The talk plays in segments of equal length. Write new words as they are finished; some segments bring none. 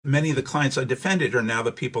Many of the clients I defended are now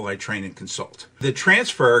the people I train and consult. The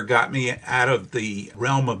transfer got me out of the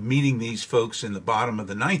realm of meeting these folks in the bottom of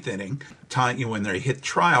the ninth inning, when they hit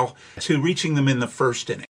trial, to reaching them in the first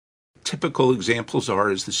inning. Typical examples are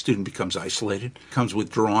as the student becomes isolated, becomes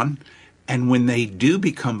withdrawn, and when they do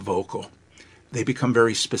become vocal, they become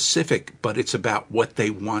very specific, but it's about what they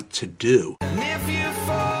want to do.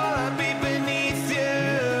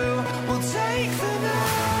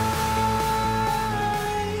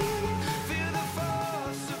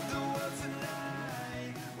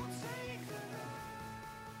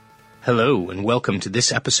 Hello, and welcome to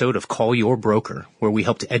this episode of Call Your Broker, where we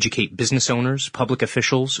help to educate business owners, public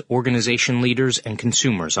officials, organization leaders, and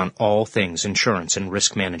consumers on all things insurance and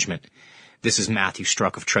risk management. This is Matthew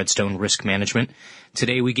Struck of Treadstone Risk Management.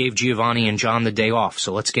 Today we gave Giovanni and John the day off,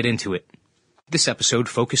 so let's get into it. This episode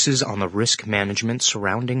focuses on the risk management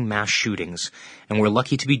surrounding mass shootings, and we're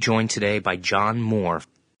lucky to be joined today by John Moore.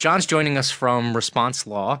 John's joining us from Response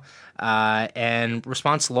Law, and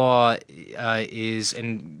Response Law is,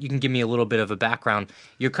 and you can give me a little bit of a background.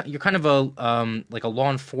 You're kind of a like a law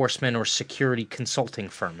enforcement or security consulting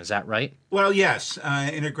firm, is that right? Well, yes,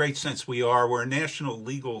 in a great sense we are. We're a national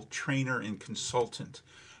legal trainer and consultant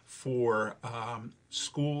for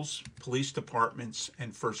schools, police departments,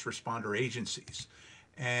 and first responder agencies.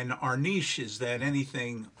 And our niche is that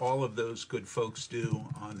anything all of those good folks do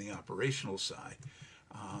on the operational side,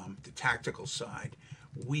 the tactical side,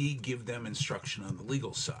 we give them instruction on the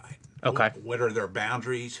legal side. Okay. What are their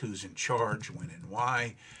boundaries? Who's in charge? When and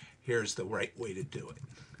why? Here's the right way to do it.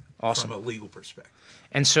 Awesome. From a legal perspective.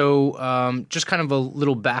 And so just kind of a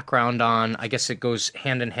little background on, I guess it goes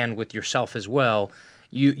hand in hand with yourself as well.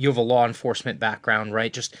 You have a law enforcement background,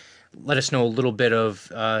 right? Just let us know a little bit of,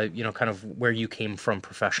 kind of where you came from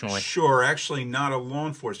professionally. Sure. Actually, not a law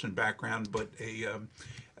enforcement background, but a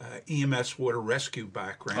EMS water rescue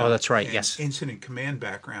background. Oh, that's right, and yes. Incident command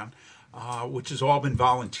background, which has all been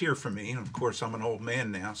volunteer for me. And of course, I'm an old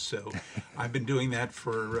man now, so I've been doing that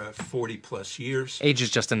for 40 plus years. Age is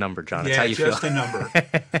just a number, John. That's yeah, how you just feel. a number.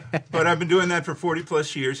 But I've been doing that for 40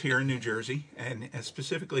 plus years here in New Jersey, and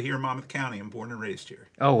specifically here in Monmouth County. I'm born and raised here.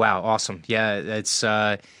 Oh, wow. Awesome. Yeah, it's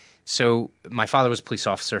so my father was a police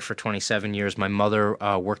officer for 27 years. My mother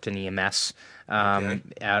worked in EMS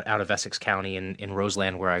out of Essex County in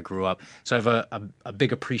Roseland, where I grew up. So I have a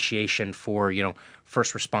big appreciation for,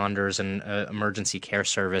 first responders and emergency care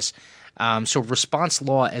service. So Response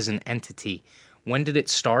Law as an entity, when did it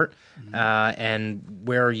start, and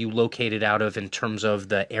where are you located out of in terms of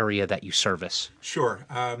the area that you service? Sure.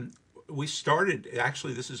 We started,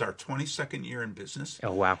 actually, this is our 22nd year in business.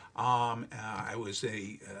 Oh, wow. I was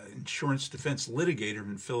a insurance defense litigator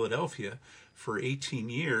in Philadelphia for 18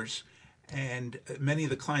 years, and many of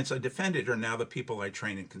the clients I defended are now the people I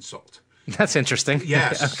train and consult. That's interesting.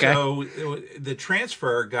 Yes. Okay. So the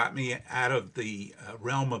transfer got me out of the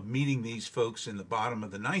realm of meeting these folks in the bottom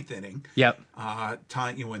of the ninth inning. Yep.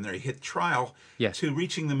 When they hit trial. Yes. To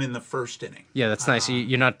reaching them in the first inning. Yeah, that's nice.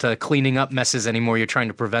 You're not cleaning up messes anymore. You're trying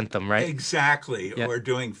to prevent them, right? Exactly. Yep. We're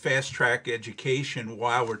doing fast track education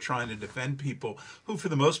while we're trying to defend people who, for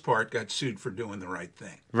the most part, got sued for doing the right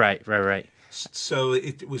thing. Right. So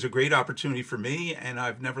it was a great opportunity for me, and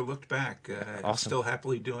I've never looked back. Awesome. Still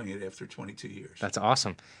happily doing it after 22 years. That's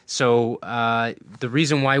awesome. So the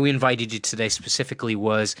reason why we invited you today specifically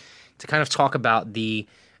was to kind of talk about the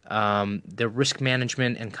risk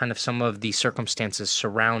management and kind of some of the circumstances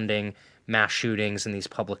surrounding mass shootings and these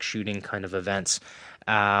public shooting kind of events.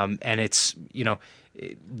 And it's,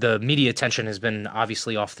 the media attention has been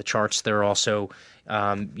obviously off the charts. There are also,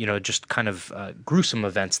 just kind of gruesome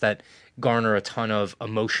events that garner a ton of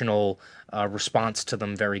emotional response to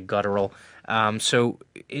them, very guttural. So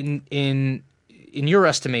in your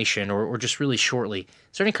estimation, or just really shortly,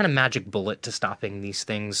 is there any kind of magic bullet to stopping these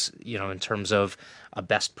things, in terms of a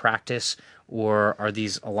best practice, or are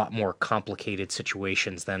these a lot more complicated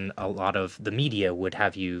situations than a lot of the media would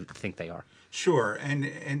have you think they are? Sure.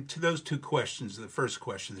 And to those two questions, the first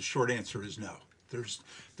question, the short answer is no.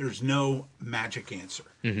 There's no magic answer.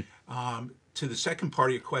 Mm-hmm. To the second part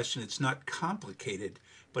of your question, it's not complicated,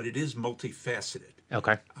 but it is multifaceted.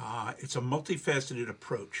 Okay. It's a multifaceted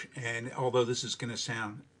approach. And although this is going to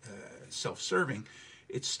sound self-serving,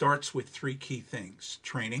 it starts with three key things: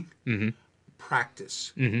 training, mm-hmm.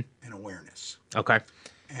 practice, mm-hmm. and awareness. Okay.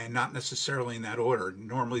 And not necessarily in that order.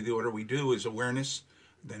 Normally the order we do is awareness,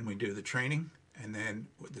 then we do the training, and then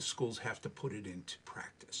the schools have to put it into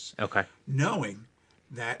practice. Okay. Knowing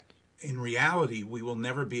that in reality, we will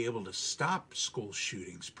never be able to stop school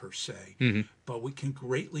shootings per se, but we can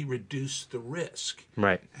greatly reduce the risk.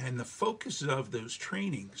 Right. And the focus of those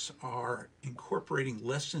trainings are incorporating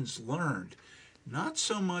lessons learned, not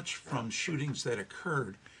so much from shootings that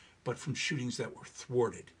occurred, but from shootings that were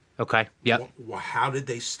thwarted. Okay. Yep. How did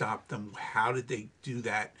they stop them? How did they do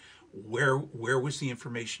that? Where was the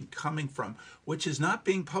information coming from, which is not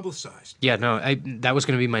being publicized? Yeah, no, that was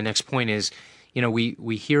going to be my next point is,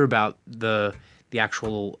 we hear about the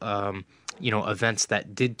actual, events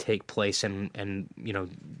that did take place and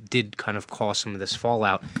did kind of cause some of this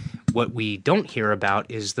fallout. What we don't hear about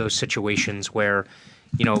is those situations where,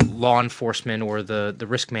 law enforcement or the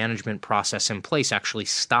risk management process in place actually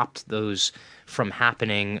stopped those from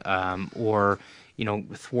happening, or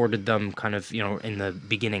thwarted them kind of, in the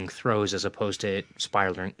beginning throes as opposed to it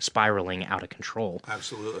spiraling out of control.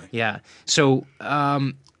 Absolutely. Yeah. So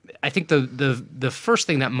I think the first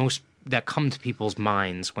thing that come to people's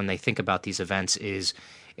minds when they think about these events is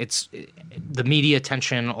it's the media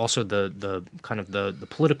attention, also the kind of the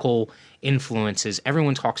political influences.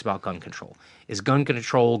 Everyone talks about gun control. Is gun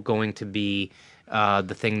control going to be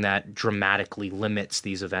the thing that dramatically limits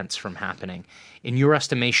these events from happening? In your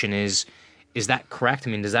estimation, is that correct?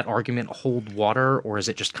 I mean, does that argument hold water, or is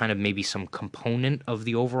it just kind of maybe some component of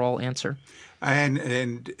the overall answer?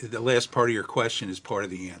 And the last part of your question is part of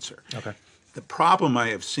the answer. Okay. The problem I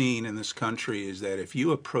have seen in this country is that if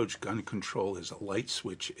you approach gun control as a light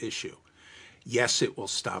switch issue, yes, it will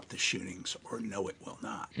stop the shootings, or no, it will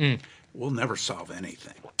not. We'll never solve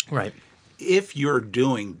anything. Right. If you're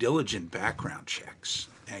doing diligent background checks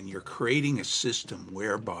and you're creating a system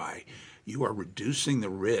whereby you are reducing the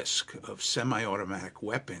risk of semi-automatic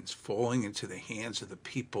weapons falling into the hands of the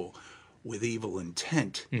people with evil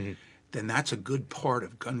intent, then that's a good part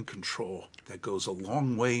of gun control that goes a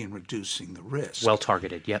long way in reducing the risk. Well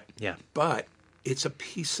targeted, yep, yeah. But it's a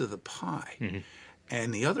piece of the pie.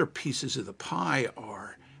 And the other pieces of the pie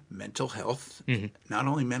are mental health, not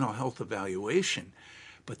only mental health evaluation,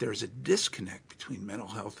 but there's a disconnect between mental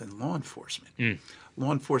health and law enforcement.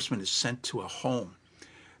 Law enforcement is sent to a home.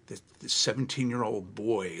 The 17-year-old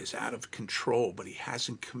boy is out of control, but he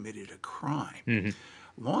hasn't committed a crime.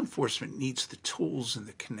 Law enforcement needs the tools and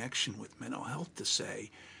the connection with mental health to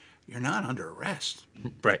say, you're not under arrest.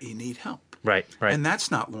 Right. You need help. Right. And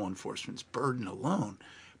that's not law enforcement's burden alone,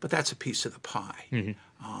 but that's a piece of the pie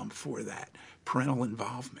for that. Parental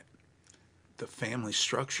involvement. The family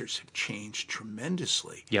structures have changed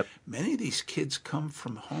tremendously. Yep. Many of these kids come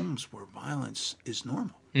from homes where violence is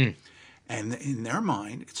normal. And in their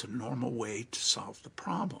mind, it's a normal way to solve the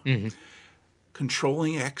problem.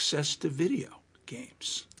 Controlling access to video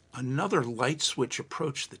games. Another light switch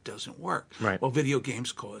approach that doesn't work. Right. Well, video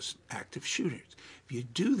games cause active shooters. If you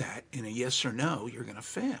do that in a yes or no, you're going to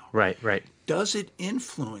fail. Right. Does it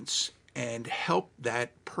influence and help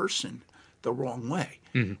that person the wrong way,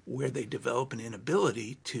 where they develop an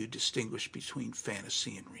inability to distinguish between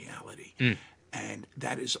fantasy and reality? And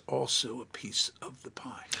that is also a piece of the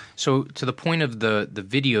pie. So to the point of the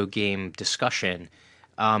video game discussion,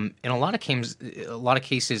 in a lot of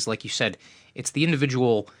cases, like you said, it's the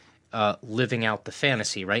individual living out the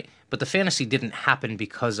fantasy, right? But the fantasy didn't happen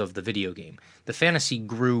because of the video game. The fantasy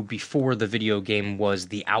grew before the video game was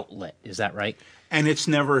the outlet. Is that right? And it's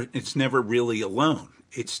never really alone.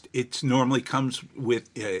 It's normally comes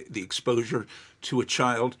with the exposure to a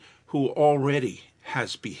child who already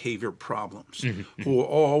has behavior problems, who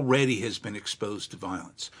already has been exposed to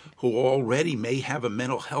violence, who already may have a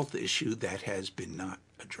mental health issue that has been not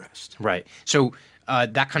addressed. Right. So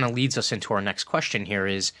that kind of leads us into our next question here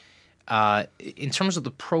is, in terms of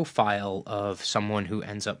the profile of someone who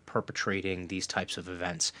ends up perpetrating these types of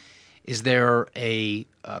events, is there a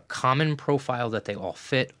common profile that they all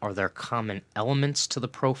fit? Are there common elements to the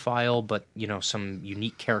profile, but some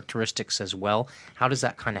unique characteristics as well? How does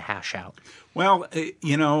that kind of hash out? Well, the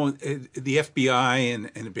FBI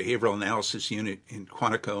and the Behavioral Analysis Unit in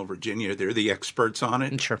Quantico, Virginia, they're the experts on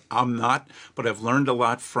it. Sure. I'm not, but I've learned a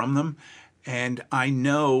lot from them. And I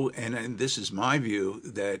know, and this is my view,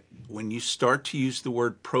 that when you start to use the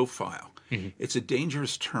word profile, it's a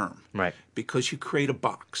dangerous term, right? Because you create a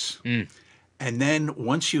box. And then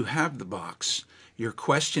once you have the box, your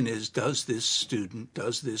question is, does this student,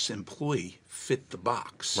 does this employee fit the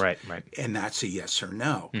box? Right. And that's a yes or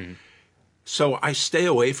no. So I stay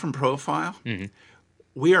away from profile.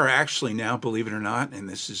 We are actually now, believe it or not, and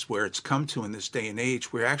this is where it's come to in this day and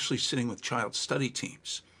age, we're actually sitting with child study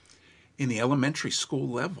teams in the elementary school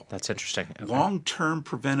level. That's interesting. Okay. Long-term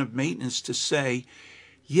preventive maintenance to say,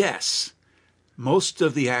 yes, most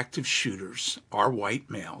of the active shooters are white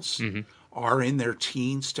males. are in their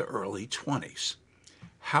teens to early 20s.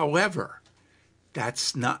 However,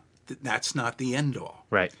 that's not the end all.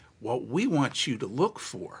 Right. What we want you to look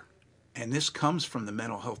for, and this comes from the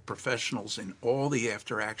mental health professionals in all the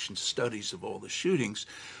after-action studies of all the shootings,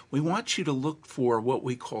 we want you to look for what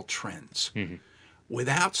we call trends,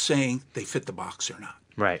 without saying they fit the box or not.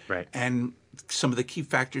 Right. Right. And some of the key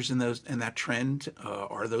factors in that trend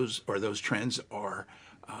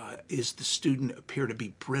is the student appear to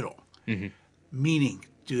be brittle, meaning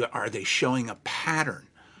are they showing a pattern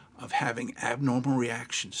of having abnormal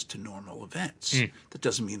reactions to normal events? That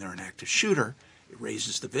doesn't mean they're an active shooter. It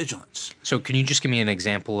raises the vigilance. So can you just give me an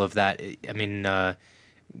example of that? I mean,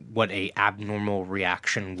 what a abnormal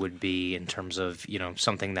reaction would be in terms of,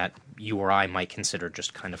 something that you or I might consider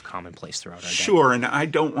just kind of commonplace throughout our day. Sure, and I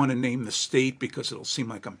don't want to name the state because it'll seem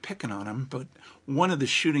like I'm picking on them, but one of the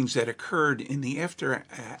shootings that occurred in the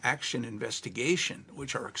after-action investigation,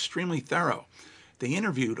 which are extremely thorough, they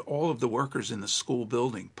interviewed all of the workers in the school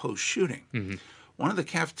building post-shooting. One of the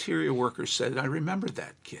cafeteria workers said, I remember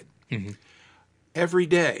that kid. Every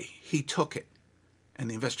day he took it. And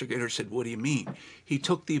the investigator said, what do you mean? He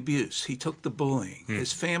took the abuse. He took the bullying.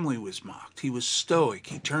 His family was mocked. He was stoic.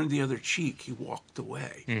 He turned the other cheek. He walked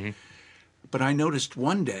away. But I noticed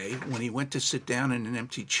one day when he went to sit down in an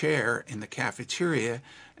empty chair in the cafeteria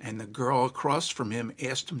and the girl across from him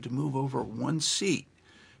asked him to move over one seat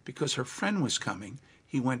because her friend was coming,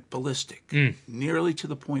 he went ballistic, nearly to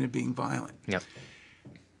the point of being violent. Yep.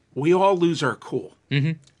 We all lose our cool.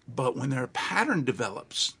 But when their pattern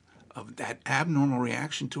develops of that abnormal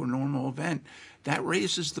reaction to a normal event, that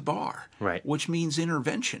raises the bar, right? Which means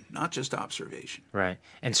intervention, not just observation. Right.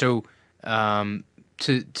 And so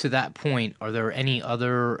to that point, are there any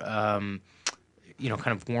other, kind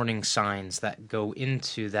of warning signs that go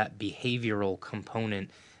into that behavioral component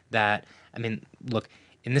that, I mean, look,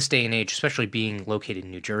 in this day and age, especially being located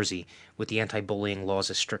in New Jersey, with the anti-bullying laws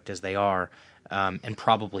as strict as they are, and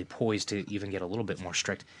probably poised to even get a little bit more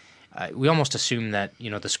strict, we almost assume that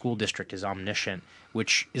the school district is omniscient,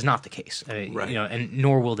 which is not the case. Right. And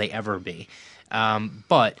nor will they ever be.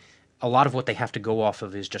 But a lot of what they have to go off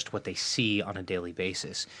of is just what they see on a daily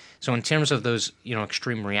basis. So in terms of those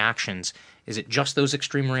extreme reactions, is it just those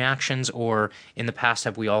extreme reactions, or in the past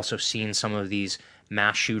have we also seen some of these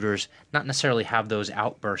mass shooters not necessarily have those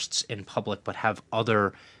outbursts in public, but have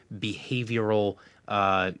other behavioral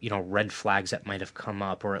red flags that might have come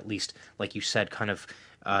up, or at least, like you said, kind of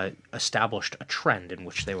established a trend in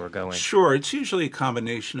which they were going? Sure. It's usually a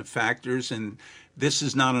combination of factors, and this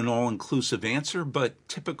is not an all-inclusive answer, but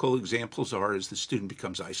typical examples is the student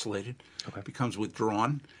becomes isolated, becomes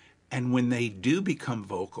withdrawn, and when they do become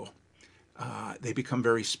vocal, they become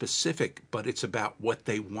very specific, but it's about what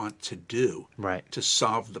they want to do to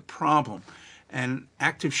solve the problem. And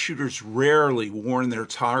active shooters rarely warn their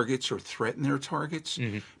targets or threaten their targets,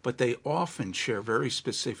 but they often share very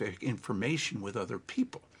specific information with other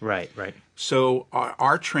people. Right. So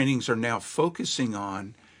our trainings are now focusing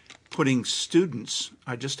on putting students,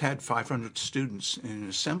 I just had 500 students in an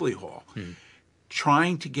assembly hall,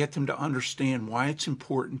 trying to get them to understand why it's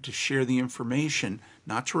important to share the information,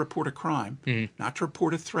 not to report a crime, not to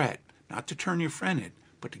report a threat, not to turn your friend in,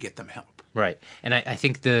 but to get them help. Right. And I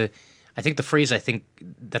think the phrase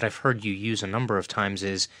that I've heard you use a number of times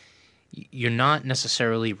is you're not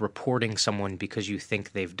necessarily reporting someone because you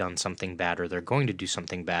think they've done something bad or they're going to do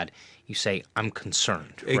something bad. You say, I'm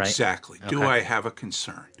concerned, right? Exactly. Okay. Do I have a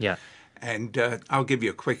concern? Yeah. And I'll give you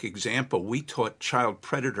a quick example. We taught child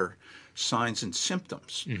predator signs and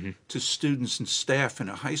symptoms to students and staff in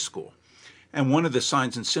a high school. And one of the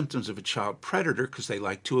signs and symptoms of a child predator, because they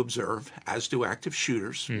like to observe, as do active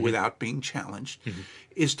shooters, without being challenged,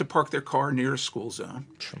 is to park their car near a school zone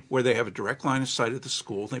where they have a direct line of sight of the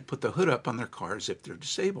school. They put the hood up on their car as if they're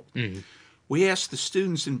disabled. We ask the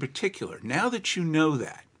students in particular, now that you know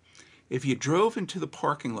that, if you drove into the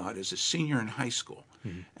parking lot as a senior in high school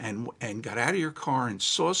and got out of your car and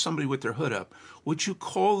saw somebody with their hood up, would you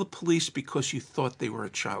call the police because you thought they were a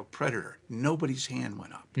child predator? Nobody's hand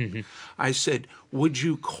went up. I said, would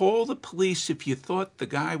you call the police if you thought the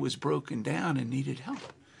guy was broken down and needed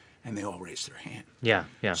help? And they all raised their hand.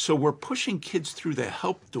 Yeah. So we're pushing kids through the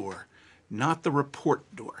help door, not the report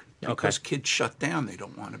door. Because kids shut down. They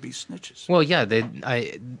don't want to be snitches. Well, yeah,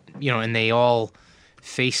 and they all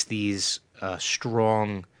face these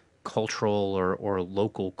strong cultural or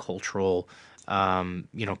local cultural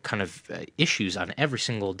kind of issues on every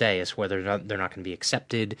single day as whether they're not going to be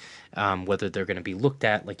accepted, whether they're going to be looked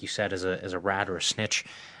at, like you said, as a rat or a snitch.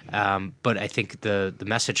 But I think the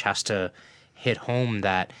message has to hit home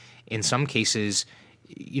that in some cases,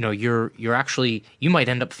 you're actually, you might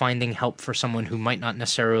end up finding help for someone who might not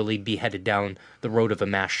necessarily be headed down the road of a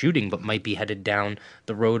mass shooting, but might be headed down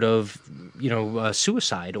the road of,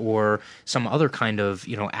 suicide or some other kind of,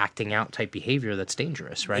 acting out type behavior that's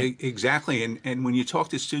dangerous, right? Exactly. And when you talk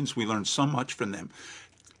to students, we learn so much from them.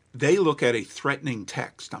 They look at a threatening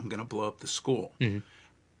text, I'm going to blow up the school. Mm-hmm.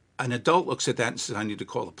 An adult looks at that and says, I need to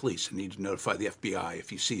call the police. I need to notify the FBI.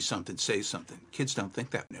 If you see something, say something. Kids don't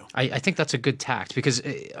think that new. I think that's a good tact because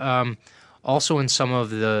also in some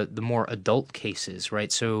of the more adult cases,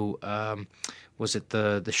 right? So was it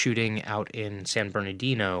the shooting out in San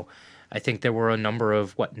Bernardino? I think there were a number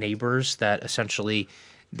of neighbors that essentially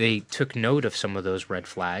they took note of some of those red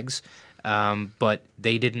flags, but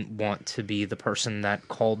they didn't want to be the person that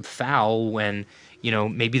called foul when,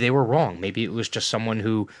 maybe they were wrong. Maybe it was just someone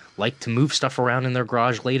who liked to move stuff around in their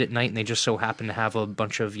garage late at night, and they just so happened to have a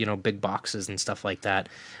bunch of, big boxes and stuff like that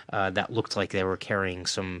that looked like they were carrying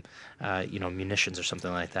some, munitions or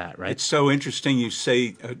something like that, right? It's so interesting you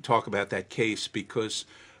talk about that case because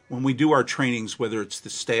when we do our trainings, whether it's the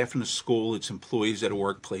staff in the school, it's employees at a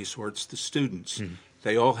workplace, or it's the students,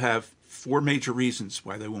 they all have 4 major reasons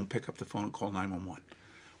why they won't pick up the phone and call 911.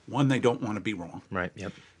 1, they don't want to be wrong. Right,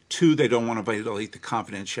 yep. 2, they don't want to violate the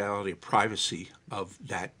confidentiality or privacy of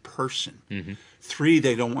that person. Mm-hmm. 3,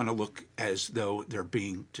 they don't want to look as though they're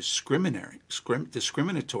being discriminatory.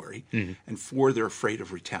 Mm-hmm. And 4, they're afraid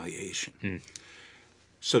of retaliation. Mm.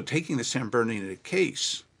 So taking the San Bernardino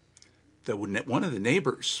case, one of the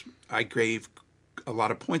neighbors I gave a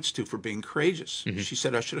lot of points to for being courageous. Mm-hmm. She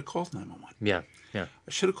said, I should have called 911. Yeah. I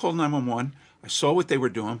should have called 911. I saw what they were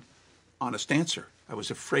doing. Honest answer. I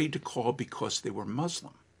was afraid to call because they were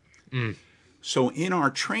Muslim. Mm. So in our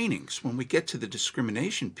trainings, when we get to the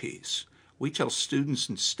discrimination piece, we tell students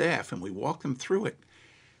and staff, and we walk them through it,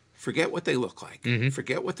 forget what they look like,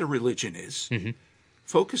 forget what their religion is,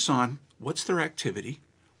 focus on what's their activity,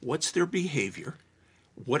 what's their behavior,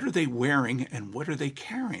 what are they wearing, and what are they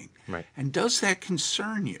carrying, right? And does that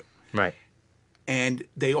concern you? Right. And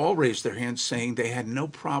they all raised their hands saying they had no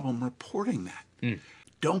problem reporting that. Mm.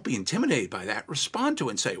 Don't be intimidated by that. Respond to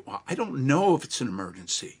it and say, well, I don't know if it's an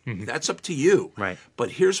emergency. Mm-hmm. That's up to you. Right.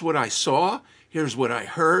 But here's what I saw. Here's what I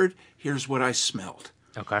heard. Here's what I smelled.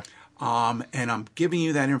 Okay. And I'm giving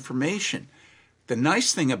you that information. The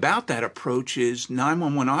nice thing about that approach is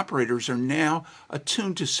 911 operators are now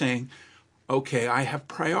attuned to saying, okay, I have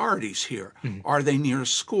priorities here. Mm-hmm. Are they near a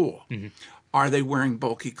school? Mm-hmm. Are they wearing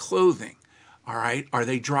bulky clothing? All right. Are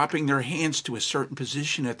they dropping their hands to a certain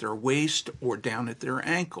position at their waist or down at their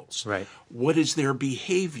ankles? Right. What is their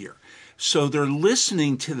behavior? So they're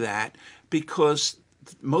listening to that because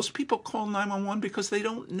most people call 911 because they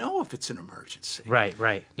don't know if it's an emergency. Right.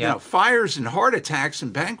 Yeah. Fires and heart attacks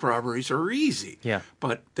and bank robberies are easy. Yeah.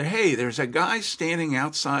 But hey, there's a guy standing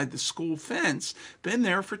outside the school fence, been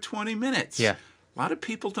there for 20 minutes. Yeah. A lot of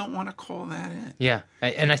people don't want to call that in. Yeah.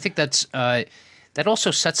 And I think that's that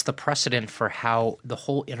also sets the precedent for how the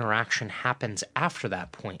whole interaction happens after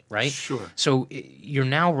that point, right? Sure. So you're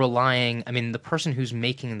now relying, the person who's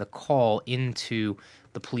making the call into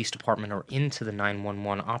the police department or into the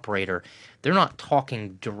 911 operator, they're not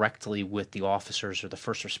talking directly with the officers or the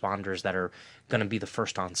first responders that are going to be the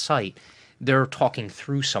first on site. They're talking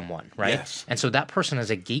through someone, right? Yes. And so that person as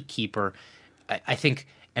a gatekeeper, I think...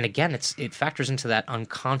 And again, it factors into that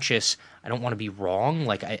unconscious, I don't want to be wrong.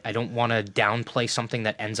 Like, I don't want to downplay something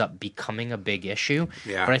that ends up becoming a big issue.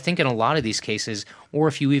 Yeah. But I think in a lot of these cases, or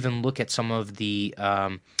if you even look at some of the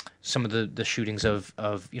shootings of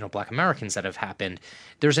Black Americans that have happened,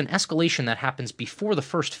 there's an escalation that happens before the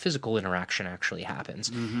first physical interaction actually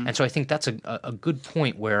happens. Mm-hmm. And so I think that's a good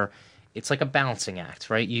point where it's like a balancing act,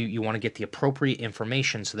 right? You want to get the appropriate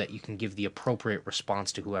information so that you can give the appropriate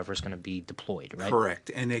response to whoever's going to be deployed, right?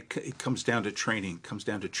 Correct. And it comes down to training. It comes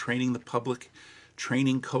down to training the public,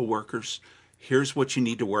 training coworkers. Here's what you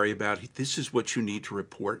need to worry about. This is what you need to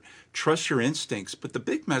report. Trust your instincts. But the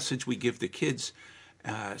big message we give the kids,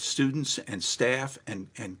 students and staff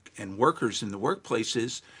and workers in the workplace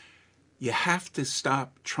is you have to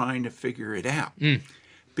stop trying to figure it out.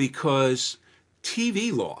 Because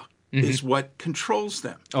TV law is what controls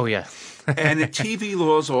them. Oh, yeah. And the TV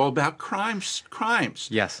law is all about crimes.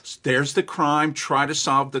 Yes. There's the crime, try to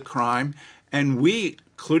solve the crime. And we,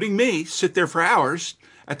 including me, sit there for hours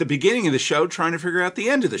at the beginning of the show trying to figure out the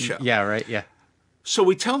end of the show. Yeah, right, yeah. So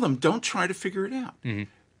we tell them, don't try to figure it out. Mm-hmm.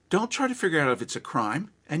 Don't try to figure out if it's a crime,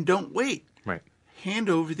 and don't wait. Right. Hand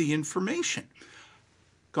over the information.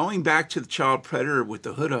 Going back to the child predator with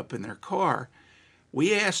the hood up in their car,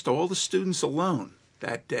 we asked all the students alone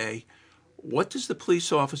that day, what does the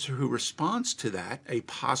police officer who responds to that, a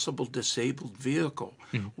possible disabled vehicle,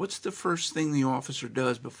 what's the first thing the officer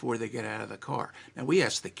does before they get out of the car? Now, we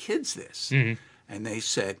asked the kids this, and they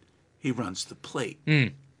said, he runs the plate. Yeah.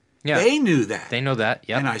 They knew that. They know that,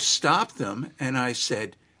 yeah. And I stopped them, and I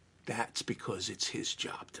said, that's because it's his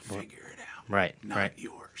job to figure it out, Right, not right.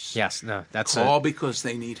 yours. Yes, no, that's Call because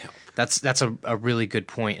they need help. That's a really good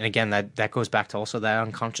point. And again, that goes back to also that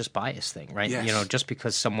unconscious bias thing, right? Yes. You know, just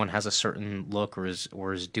because someone has a certain look or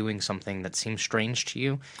is doing something that seems strange to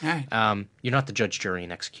you, Right. you're not the judge, jury,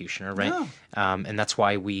 and executioner, right? No. And that's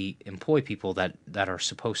why we employ people that are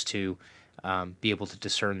supposed to be able to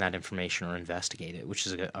discern that information or investigate it, which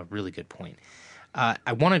is a really good point.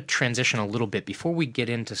 I want to transition a little bit before we get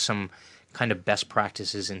into some kind of best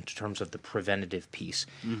practices in terms of the preventative piece.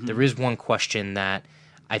 There is one question that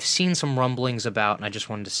I've seen some rumblings about, and I just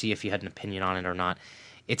wanted to see if you had an opinion on it or not.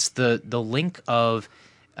 It's the link of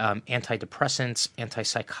antidepressants,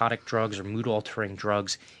 antipsychotic drugs, or mood-altering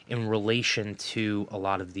drugs in relation to a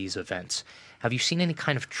lot of these events. Have you seen any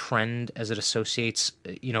kind of trend as it associates,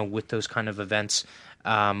 with those kind of events,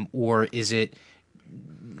 or is it,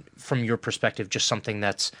 from your perspective, just something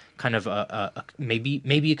that's kind of maybe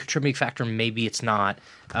a contributing factor, maybe it's not?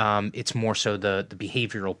 It's more so the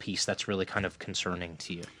behavioral piece that's really kind of concerning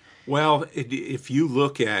to you. Well, if you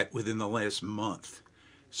look at within the last month,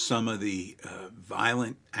 some of the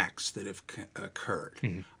violent acts that have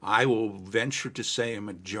occurred, I will venture to say a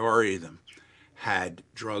majority of them had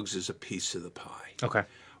drugs as a piece of the pie. Okay.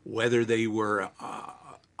 Whether they were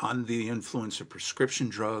on the influence of prescription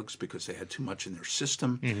drugs because they had too much in their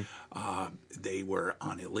system, they were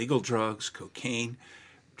on illegal drugs, cocaine.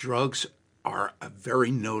 Drugs are a very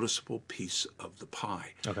noticeable piece of the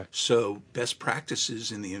pie. Okay. So best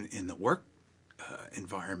practices in the work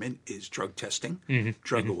environment is drug testing,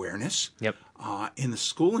 drug awareness. Yep. In the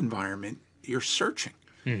school environment, you're searching.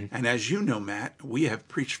 And as you know, Matt, we have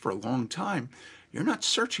preached for a long time, you're not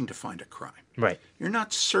searching to find a crime. Right. You're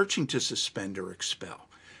not searching to suspend or expel.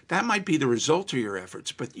 That might be the result of your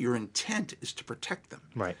efforts, but your intent is to protect them.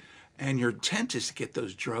 Right. And your intent is to get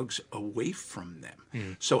those drugs away from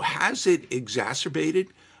them. So has it exacerbated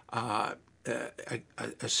a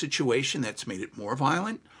situation that's made it more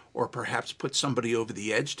violent, or perhaps put somebody over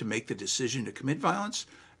the edge to make the decision to commit violence?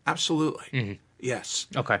 Absolutely. Yes.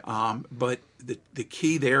 Okay. But the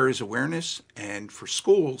key there is awareness, and for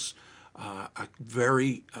schools, a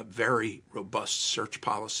very robust search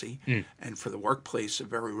policy, and for the workplace, a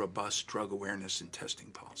very robust drug awareness and testing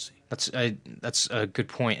policy. That's a good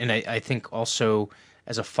point. And I think also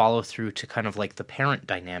as a follow through to kind of like the parent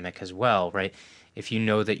dynamic as well, right? If you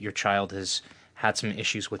know that your child has had some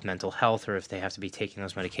issues with mental health, or if they have to be taking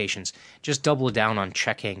those medications, just double down on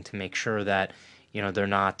checking to make sure that they're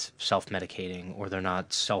not self-medicating, or they're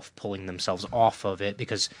not self-pulling themselves off of it.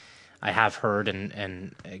 Because I have heard,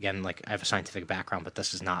 and again, like, I have a scientific background, but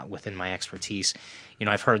this is not within my expertise.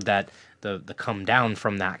 I've heard that the come down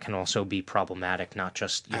from that can also be problematic, not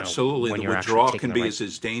just absolutely, when the you're withdrawal can be right...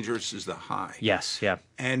 as dangerous as the high. Yes, yeah.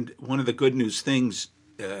 And one of the good news things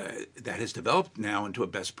that has developed now into a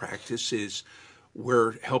best practice is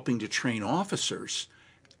we're helping to train officers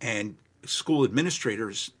and school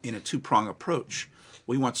administrators in a two-prong approach.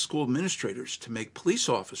 We want school administrators to make police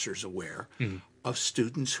officers aware of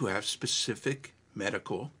students who have specific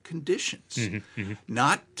medical conditions,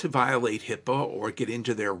 not to violate HIPAA or get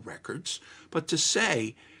into their records, but to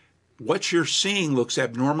say, what you're seeing looks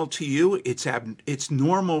abnormal to you, it's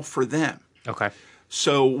normal for them. Okay.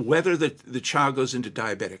 So whether the child goes into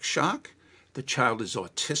diabetic shock, the child is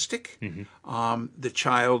autistic, the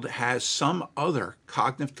child has some other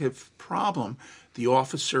cognitive problem, the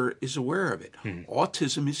officer is aware of it.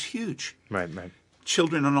 Autism is huge. Right.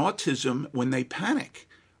 Children on autism, when they panic,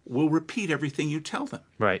 will repeat everything you tell them.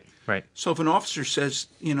 Right. So if an officer says,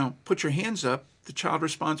 put your hands up, the child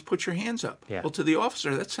responds, put your hands up. Yeah. Well, to the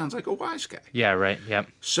officer, that sounds like a wise guy. Yeah, right, yep.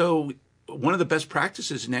 So one of the best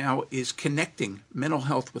practices now is connecting mental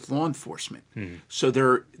health with law enforcement. So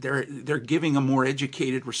they're giving a more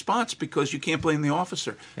educated response, because you can't blame the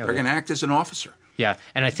officer. They're going to act as an officer. Yeah,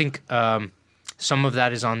 and I think some of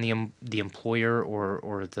that is on the employer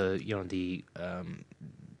or the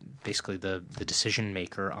basically the decision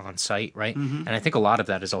maker on site, right? And I think a lot of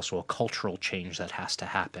that is also a cultural change that has to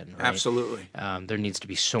happen. Right? Absolutely. There needs to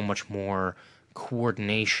be so much more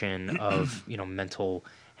coordination of mental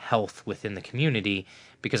health within the community,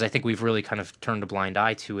 because I think we've really kind of turned a blind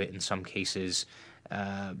eye to it in some cases.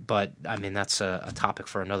 But I mean, that's a topic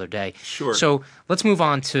for another day. Sure. So let's move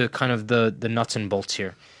on to kind of the nuts and bolts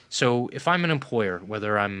here. So if I'm an employer,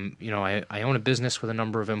 whether I'm, I own a business with a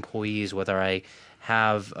number of employees, whether I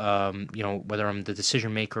have, whether I'm the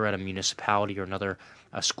decision maker at a municipality or another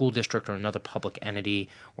a school district or another public entity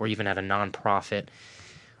or even at a nonprofit,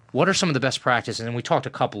 what are some of the best practices? And we talked a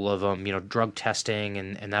couple of them, drug testing,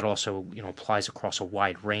 and that also, applies across a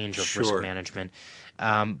wide range of risk management.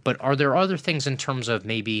 But are there other things in terms of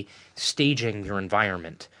maybe staging your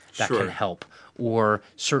environment that can help, or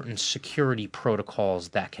certain security protocols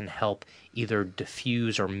that can help either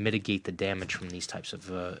diffuse or mitigate the damage from these types of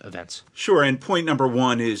events? Sure. And point number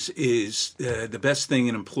one is the best thing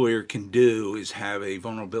an employer can do is have a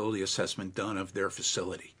vulnerability assessment done of their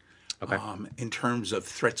facility. Okay. In terms of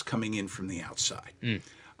threats coming in from the outside.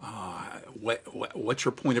 What's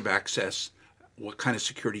your point of access? What kind of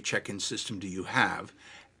security check-in system do you have?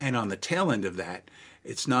 And on the tail end of that,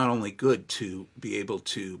 it's not only good to be able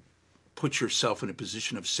to put yourself in a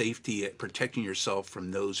position of safety at protecting yourself from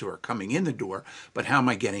those who are coming in the door, but how am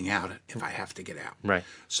I getting out if I have to get out? Right.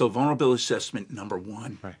 So vulnerability assessment, number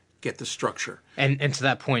one, get the structure. And to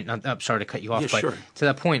that point, I'm sorry to cut you off, but sure. To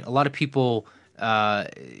that point, a lot of people...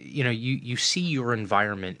 you see your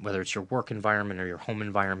environment, whether it's your work environment or your home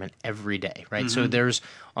environment, every day, right? So there's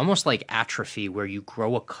almost like atrophy where you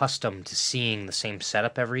grow accustomed to seeing the same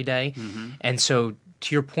setup every day. And so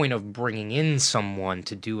to your point of bringing in someone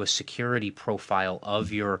to do a security profile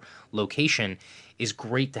of your location is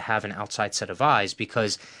great to have an outside set of eyes,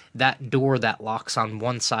 because that door that locks on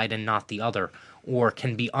one side and not the other, or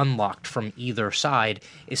can be unlocked from either side,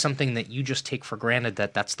 is something that you just take for granted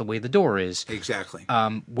that that's the way the door is. Exactly.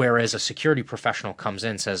 Whereas a security professional comes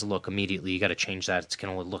in and says, look, immediately you got to change that. It's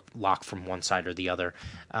going to lock from one side or the other,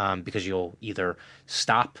 because you'll either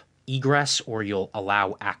stop egress or you'll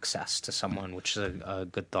allow access to someone, which is a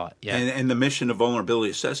good thought. Yeah. And the mission of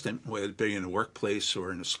vulnerability assessment, whether it be in a workplace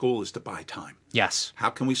or in a school, is to buy time. Yes. How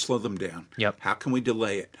can we slow them down? Yep. How can we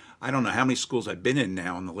delay it? I don't know how many schools I've been in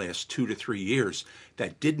now in the last 2 to 3 years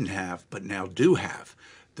that didn't have, but now do have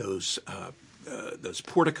those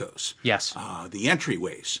porticos. Yes. The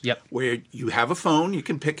entryways. Yep. Where you have a phone, you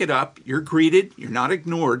can pick it up, you're greeted, you're not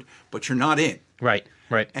ignored, but you're not in. Right.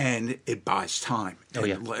 Right. And it buys time. Oh,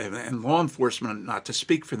 yeah. And law enforcement, not to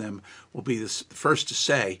speak for them, will be the first to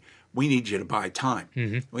say, we need you to buy time.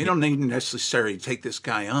 We don't need necessarily to take this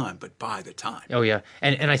guy on, but buy the time. Oh, yeah.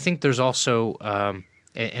 And I think there's also,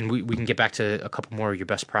 and we can get back to a couple more of your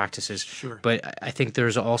best practices. Sure. But I think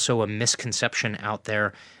there's also a misconception out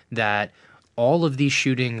there that all of these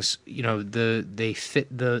shootings, they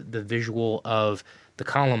fit the visual of the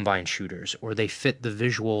Columbine shooters, or they fit the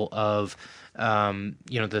visual of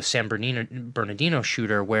the San Bernardino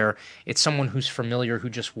shooter, where it's someone who's familiar who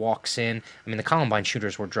just walks in. I mean, the Columbine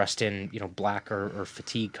shooters were dressed in, black or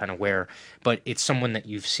fatigue kind of wear, but it's someone that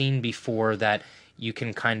you've seen before that you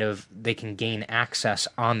can they can gain access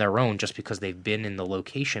on their own just because they've been in the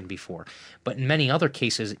location before. But in many other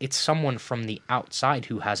cases, it's someone from the outside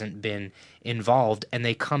who hasn't been involved, and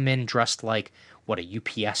they come in dressed like a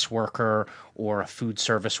UPS worker or a food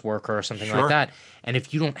service worker or something like that. And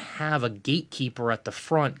if you don't have a gatekeeper at the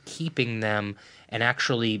front keeping them and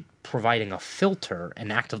actually providing a filter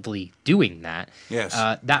and actively doing that,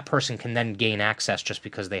 that person can then gain access just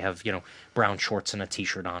because they have, brown shorts and a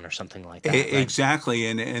T-shirt on or something like that. Right? Exactly.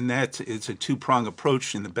 And it's a two-pronged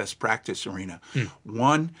approach in the best practice arena.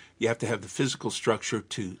 One, you have to have the physical structure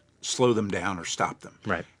to slow them down or stop them.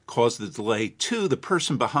 Right. Cause the delay. Two, the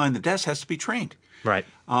person behind the desk has to be trained. Right.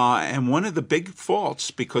 And one of the big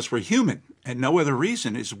faults, because we're human and no other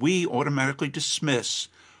reason, is we automatically dismiss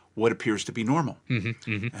what appears to be normal.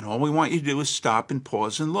 And all we want you to do is stop and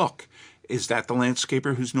pause and look. Is that the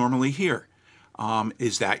landscaper who's normally here?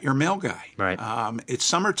 Is that your mail guy? Right. It's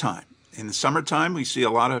summertime. In the summertime, we see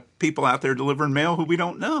a lot of people out there delivering mail who we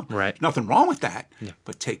don't know. Right. Nothing wrong with that,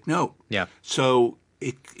 but take note. Yeah. So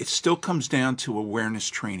it still comes down to awareness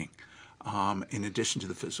training, in addition to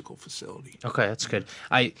the physical facility. Okay, that's good.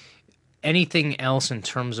 Anything else in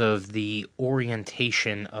terms of the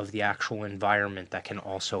orientation of the actual environment that can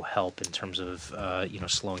also help in terms of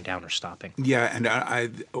slowing down or stopping? Yeah,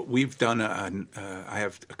 and we've done I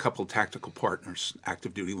have a couple tactical partners,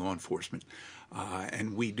 active duty law enforcement,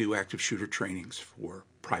 and we do active shooter trainings for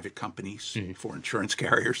private companies, for insurance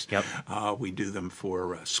carriers. Yep. We do them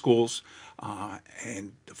for schools,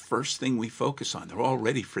 and the first thing we focus on, they're all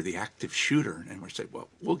ready for the active shooter, and we're saying, well,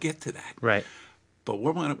 we'll get to that. Right. But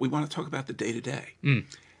we want to talk about the day-to-day.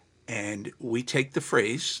 And we take the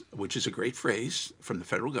phrase, which is a great phrase from the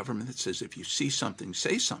federal government that says, if you see something,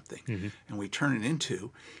 say something. And we turn it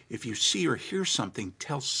into, if you see or hear something,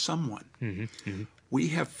 tell someone. We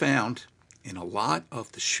have found in a lot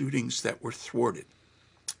of the shootings that were thwarted,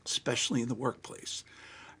 especially in the workplace,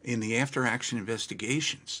 in the after-action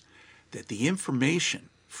investigations, that the information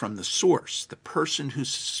from the source, the person who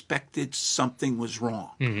suspected something was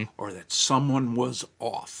wrong or that someone was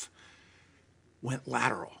off, went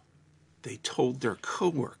lateral. They told their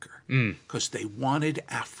coworker because they wanted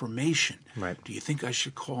affirmation. Right. Do you think I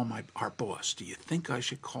should call our boss? Do you think I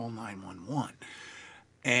should call 911?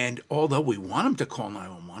 And although we want them to call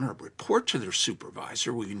 911 or report to their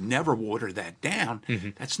supervisor, we never water that down.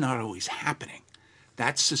 That's not always happening.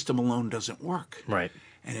 That system alone doesn't work. Right.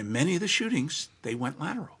 And in many of the shootings, they went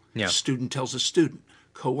lateral. Yeah. A student tells a student,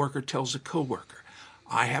 coworker tells a coworker,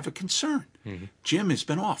 I have a concern. Jim has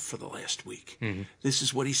been off for the last week. This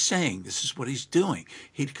is what he's saying. This is what he's doing.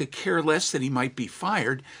 He could care less that he might be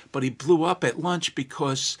fired, but he blew up at lunch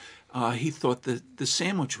because he thought the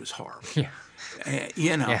sandwich was horrible. Yeah.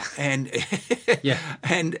 You know, Yeah. and Yeah.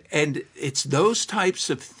 and it's those types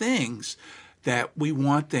of things that we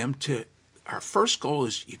want them to. Our first goal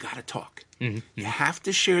is you got to talk. You have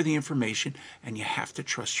to share the information, and you have to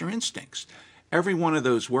trust your instincts. Every one of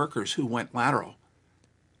those workers who went lateral,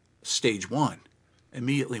 stage 1,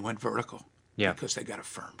 immediately went vertical because they got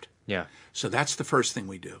affirmed. Yeah. So that's the first thing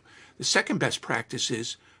we do. The second best practice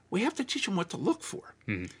is we have to teach them what to look for,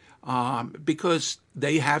 because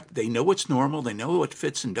they know what's normal, they know what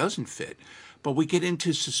fits and doesn't fit. But we get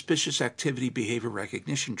into suspicious activity behavior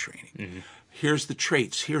recognition training. Here's the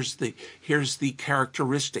traits. Here's the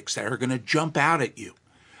characteristics that are going to jump out at you.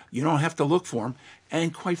 You don't have to look for them.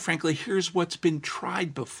 And quite frankly, here's what's been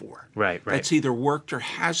tried before. Right. That's either worked or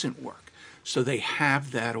hasn't worked. So they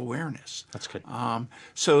have that awareness. That's good.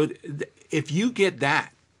 So if you get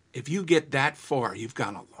that far, you've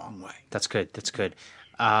gone a long way. That's good. That's good.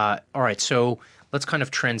 All right. So let's kind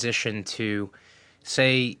of transition to,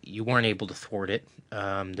 say you weren't able to thwart it.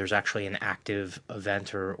 There's actually an active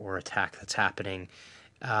event or attack that's happening.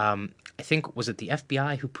 I think, was it the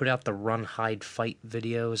FBI who put out the Run, Hide, Fight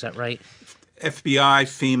video? Is that right? FBI,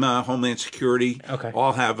 FEMA, Homeland Security, Okay.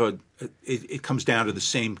 all have it comes down to the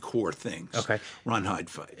same core things. Okay. Run, hide,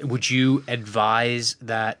 fight. Would you advise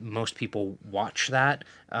that most people watch that,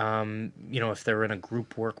 if they're in a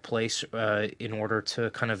group workplace, in order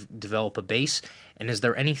to kind of develop a base? And is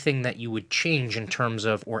there anything that you would change in terms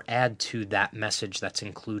of or add to that message that's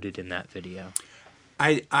included in that video?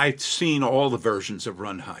 I've seen all the versions of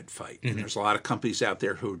Run, Hide, Fight, and there's a lot of companies out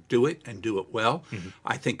there who do it and do it well.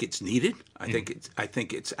 I think it's needed. I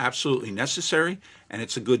think it's absolutely necessary, and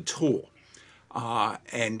it's a good tool.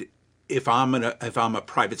 And if I'm a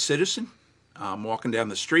private citizen, I'm walking down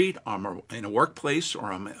the street, I'm in a workplace,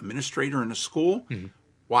 or I'm an administrator in a school,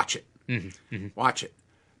 watch it. Watch it.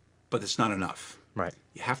 But it's not enough. Right.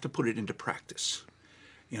 You have to put it into practice.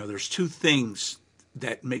 There's two things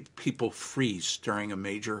that make people freeze during a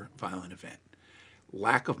major violent event.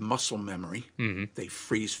 Lack of muscle memory, they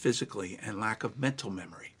freeze physically, and lack of mental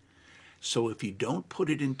memory. So if you don't put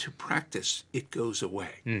it into practice, it goes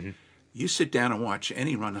away. You sit down and watch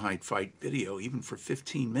any Run, Hide, Fight video, even for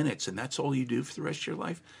 15 minutes, and that's all you do for the rest of your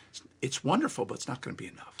life, it's wonderful, but it's not going to be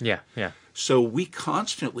enough. Yeah. So we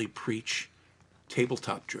constantly preach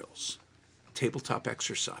tabletop drills, tabletop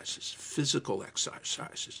exercises, physical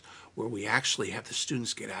exercises, where we actually have the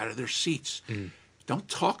students get out of their seats. Don't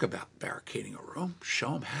talk about barricading a room.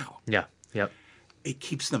 Show them how. Yeah. Yep. It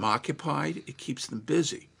keeps them occupied. It keeps them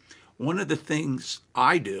busy. One of the things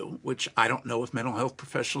I do, which I don't know if mental health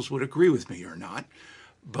professionals would agree with me or not,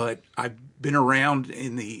 but I've been around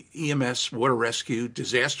in the EMS, water rescue,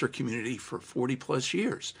 disaster community for 40 plus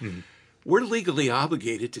years. We're legally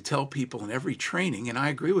obligated to tell people in every training, and I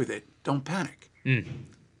agree with it, don't panic.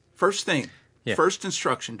 First thing, first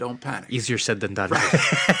instruction, don't panic. Easier said than done.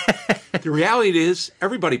 The reality is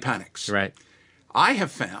everybody panics. Right. I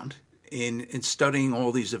have found in studying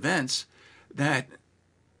all these events that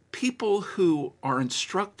people who are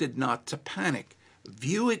instructed not to panic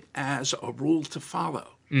view it as a rule to follow,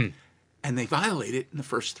 and they violate it in the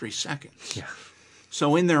first 3 seconds. Yeah.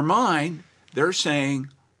 So in their mind, they're saying,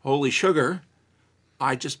 holy sugar,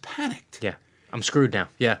 I just panicked. Yeah. I'm screwed now.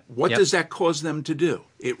 Yeah. What does that cause them to do?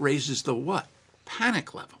 It raises the what?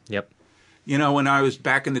 Panic level. Yep. When I was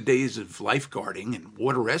back in the days of lifeguarding and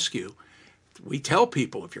water rescue, we tell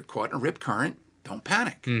people if you're caught in a rip current, don't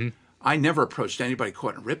panic. I never approached anybody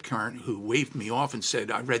caught in a rip current who waved me off and said,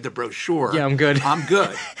 I read the brochure. Yeah, I'm good. I'm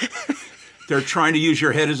good. They're trying to use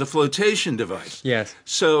your head as a flotation device. Yes.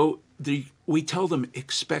 So we tell them,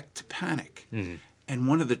 expect to panic. And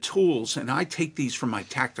one of the tools, and I take these from my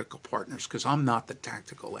tactical partners because I'm not the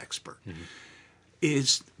tactical expert,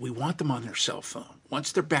 is we want them on their cell phone.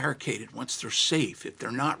 Once they're barricaded, once they're safe, if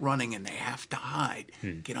they're not running and they have to hide,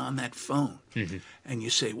 get on that phone. And you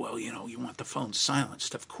say, well, you want the phone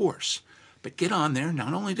silenced, of course. but get on there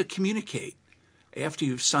not only to communicate after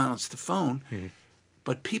you've silenced the phone,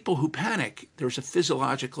 but people who panic, there's a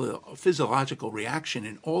physiological reaction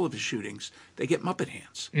in all of the shootings. They get Muppet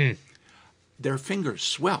hands. Their fingers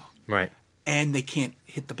swell. Right. And they can't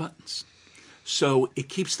hit the buttons. So it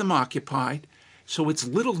keeps them occupied. So it's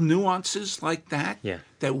little nuances like that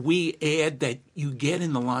that we add that you get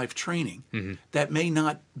in the live training that may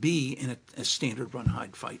not be in a standard run,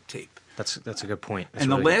 hide, fight tape. That's a good point. That's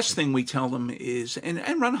and really the last thing we tell them is, and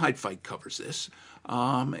run, hide, fight covers this,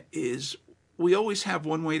 is we always have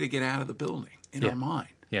one way to get out of the building in our mind.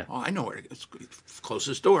 Yeah. Oh, I know where it's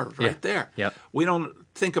closest door right there. Yep. We don't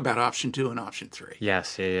think about option 2 and option 3.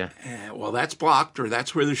 Yes. Yeah. Well, that's blocked, or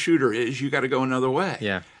that's where the shooter is. You got to go another way.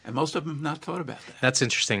 Yeah. And most of them have not thought about that. That's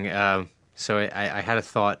interesting. So I had a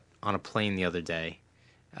thought on a plane the other day,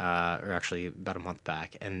 or actually about a month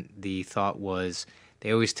back, and the thought was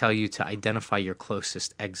they always tell you to identify your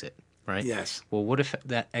closest exit. Right? Yes. Well, what if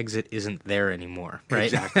that exit isn't there anymore,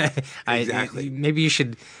 right? Exactly. Exactly. Maybe you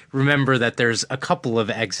should remember that there's a couple of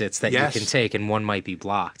exits that you can take, and one might be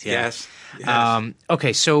blocked. Yeah. Yes.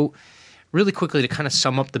 Okay, so really quickly to kind of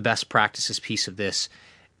sum up the best practices piece of this,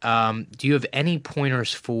 do you have any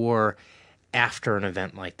pointers for after an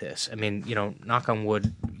event like this? I mean, knock on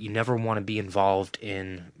wood, you never want to be involved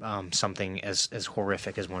in something as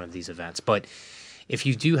horrific as one of these events, but if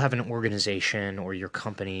you do have an organization or your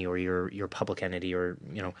company or your public entity or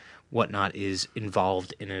whatnot is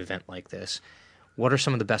involved in an event like this, what are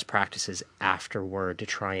some of the best practices afterward to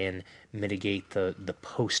try and mitigate the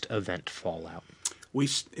post-event fallout?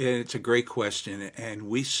 It's a great question, and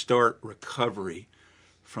we start recovery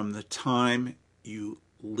from the time you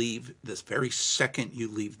leave, this very second you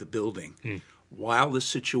leave the building, while the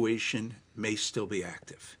situation may still be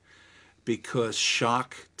active. Because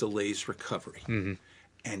shock delays recovery,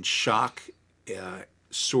 and shock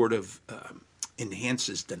sort of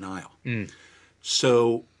enhances denial.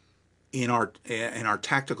 So, in our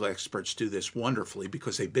tactical experts do this wonderfully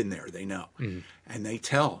because they've been there, they know, and they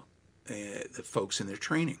tell the folks in their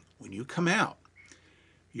training, when you come out,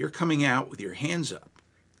 you're coming out with your hands up.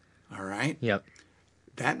 All right. Yep.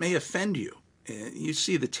 That may offend you. You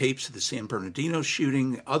see the tapes of the San Bernardino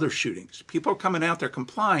shooting, other shootings. People are coming out, they're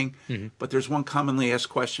complying, but there's one commonly asked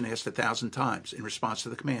question asked 1,000 times in response to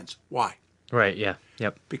the commands. Why? Right, yeah,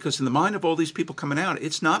 yep. Because in the mind of all these people coming out,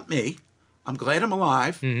 it's not me. I'm glad I'm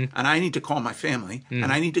alive, and I need to call my family,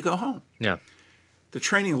 and I need to go home. Yeah. The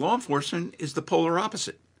training of law enforcement is the polar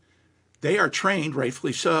opposite. They are trained,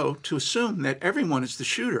 rightfully so, to assume that everyone is the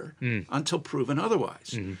shooter until proven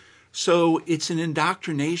otherwise. So it's an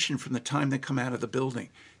indoctrination from the time they come out of the building.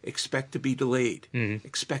 Expect to be delayed.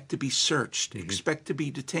 Expect to be searched. Expect to be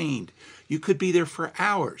detained. You could be there for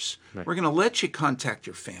hours. Right. We're going to let you contact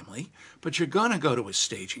your family, but you're going to go to a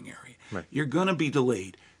staging area. Right. You're going to be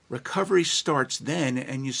delayed. Recovery starts then,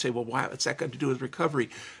 and you say, well, what's that got to do with recovery?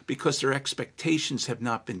 Because their expectations have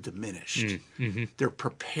not been diminished. They're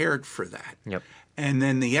prepared for that. Yep. And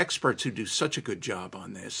then the experts who do such a good job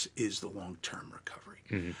on this is the long-term recovery.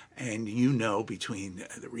 And between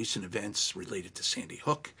the recent events related to Sandy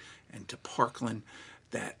Hook and to Parkland,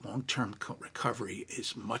 that long-term recovery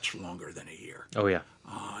is much longer than a year. Oh, yeah.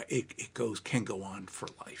 It can go on for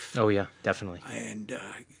life. Oh, yeah, definitely.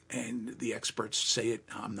 And the experts say it.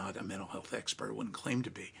 I'm not a mental health expert. I wouldn't claim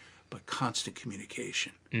to be. But constant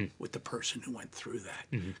communication with the person who went through that,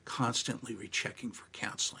 constantly rechecking for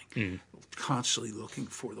counseling, constantly looking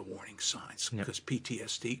for the warning signs, because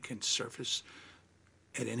PTSD can surface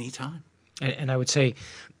at any time. And I would say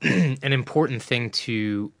an important thing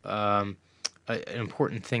to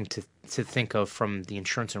think of from the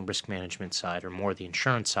insurance and risk management side, or more the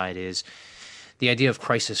insurance side, is the idea of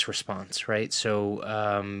crisis response, right?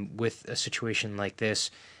 So with a situation like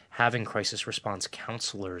this, having crisis response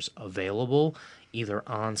counselors available either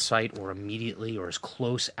on site or immediately or as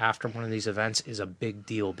close after one of these events is a big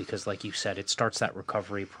deal, because like you said, it starts that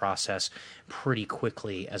recovery process pretty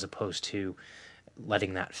quickly as opposed to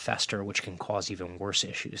letting that fester, which can cause even worse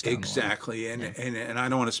issues down exactly. the line. And I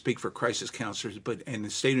don't want to speak for crisis counselors, but the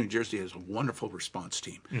state of New Jersey has a wonderful response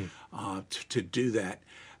team to do that.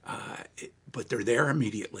 But they're there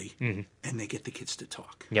immediately, and they get the kids to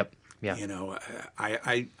talk. Yep. Yeah.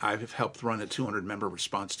 I've helped run a 200-member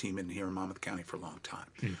response team here in Monmouth County for a long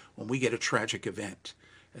time. When we get a tragic event,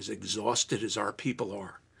 as exhausted as our people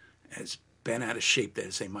are, as bent out of shape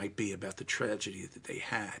as they might be about the tragedy that they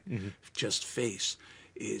had just faced,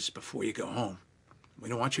 is before you go home. We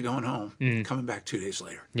don't want you going home, coming back 2 days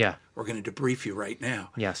later. Yeah. We're going to debrief you right now.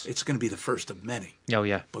 Yes. It's going to be the first of many. Oh,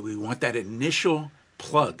 yeah. But we want that initial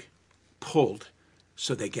plug pulled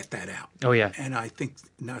so they get that out. Oh, yeah. And I think,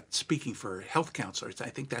 not speaking for health counselors, I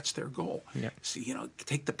think that's their goal. Yeah. So,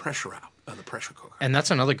 take the pressure out of the pressure cooker. And that's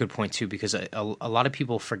another good point, too, because a lot of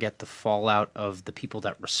people forget the fallout of the people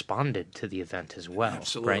that responded to the event as well.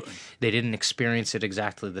 Absolutely. Right? They didn't experience it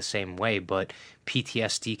exactly the same way, but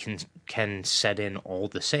PTSD can set in all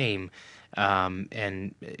the same.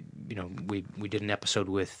 And we did an episode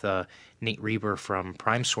with Nate Reber from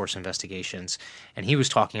Prime Source Investigations, and he was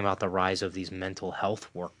talking about the rise of these mental health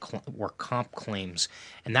work comp claims,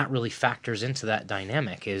 and that really factors into that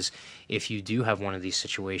dynamic. Is if you do have one of these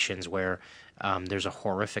situations where there's a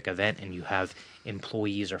horrific event and you have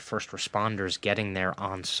employees or first responders getting there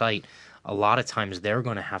on site, a lot of times they're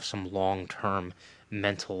going to have some long-term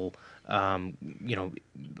mental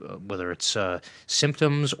whether it's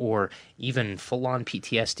symptoms or even full-on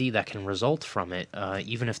PTSD that can result from it,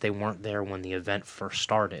 even if they weren't there when the event first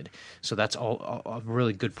started. So that's all a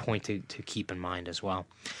really good point to keep in mind as well.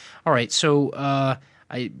 All right, so I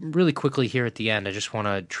really quickly here at the end, I just want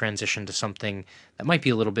to transition to something that might be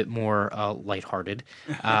a little bit more lighthearted.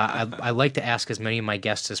 I like to ask as many of my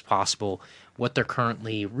guests as possible what they're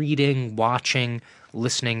currently reading, watching,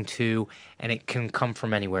 listening to, and it can come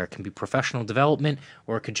from anywhere. It can be professional development,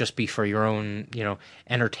 or it could just be for your own,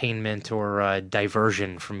 entertainment or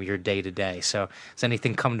diversion from your day to day. So, does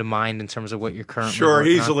anything come to mind in terms of what you're currently Sure,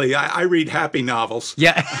 working easily. I read happy novels.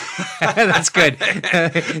 Yeah, that's good.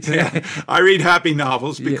 I read happy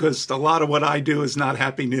novels because a lot of what I do is not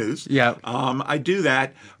happy news. Yeah. I do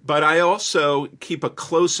that, but I also keep a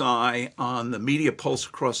close eye on the media pulse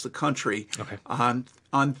across the country on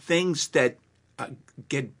things that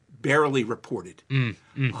get barely reported.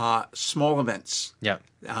 Small events. Yeah.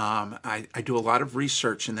 I do a lot of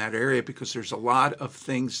research in that area because there's a lot of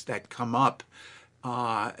things that come up.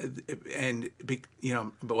 There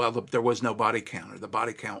was no body count, or the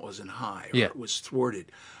body count wasn't high, or it was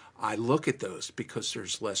thwarted. I look at those because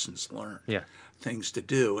there's lessons learned, things to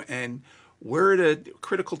do. And we're at a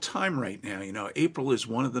critical time right now. April is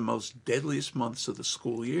one of the most deadliest months of the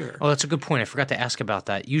school year. Oh, that's a good point. I forgot to ask about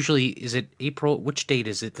that. Usually, is it April? Which date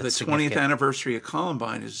is it? That's the 20th anniversary of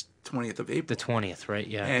Columbine is 20th of April. The 20th, right?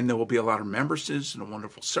 Yeah. And there will be a lot of remembrances and a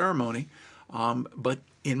wonderful ceremony. But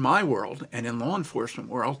in my world and in law enforcement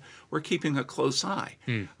world, we're keeping a close eye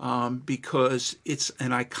because it's an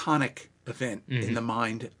iconic event in the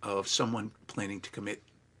mind of someone planning to commit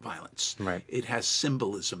violence. Right. It has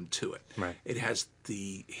symbolism to it. Right. It has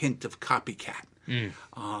the hint of copycat.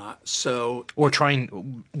 Or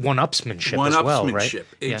trying one-upsmanship as well, right?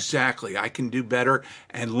 Exactly. I can do better,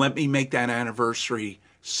 and let me make that anniversary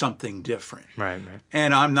something different. Right.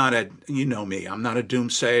 And I'm not you know me, I'm not a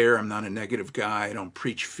doomsayer, I'm not a negative guy, I don't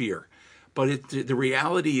preach fear. But the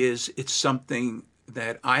reality is it's something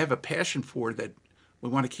that I have a passion for that we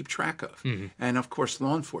want to keep track of. And of course,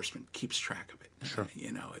 law enforcement keeps track of it. Sure.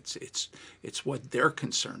 It's what they're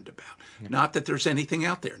concerned about. Not that there's anything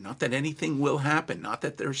out there, not that anything will happen, not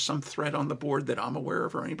that there's some threat on the board that I'm aware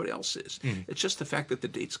of or anybody else is. It's just the fact that the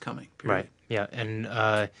date's coming. Period. Right. Yeah. And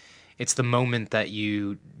it's the moment that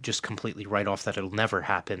you just completely write off that it'll never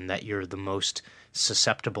happen, that you're the most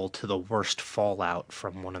susceptible to the worst fallout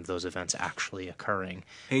from one of those events actually occurring.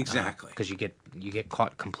 Exactly. Because you get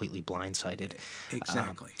caught completely blindsided.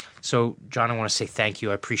 Exactly. So, John, I want to say thank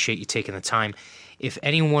you. I appreciate you taking the time. If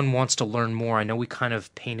anyone wants to learn more, I know we kind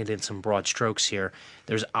of painted in some broad strokes here.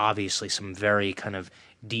 There's obviously some very kind of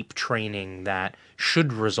deep training that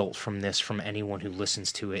should result from this from anyone who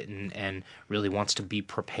listens to it and really wants to be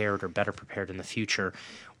prepared or better prepared in the future.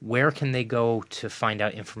 Where can they go to find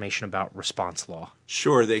out information about response law?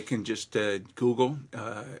 Sure, they can just Google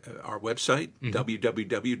our website,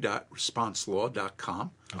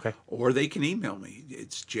 www.responslaw.com. Okay. Or they can email me.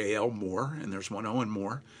 It's JL Moore, and there's one O in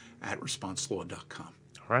Moore, @responslaw.com.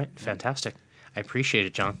 All right, fantastic. I appreciate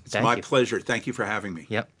it, John. It's my pleasure. Thank you for having me.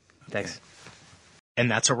 Yep, thanks. Okay. And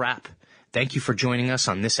that's a wrap. Thank you for joining us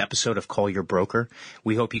on this episode of Call Your Broker.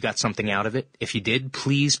 We hope you got something out of it. If you did,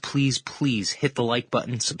 please, please, please hit the like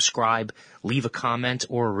button, subscribe, leave a comment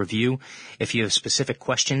or a review. If you have specific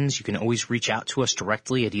questions, you can always reach out to us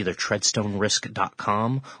directly at either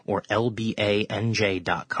treadstonerisk.com or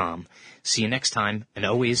lbanj.com. See you next time. And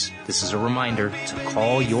always, this is a reminder to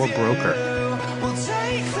call your broker.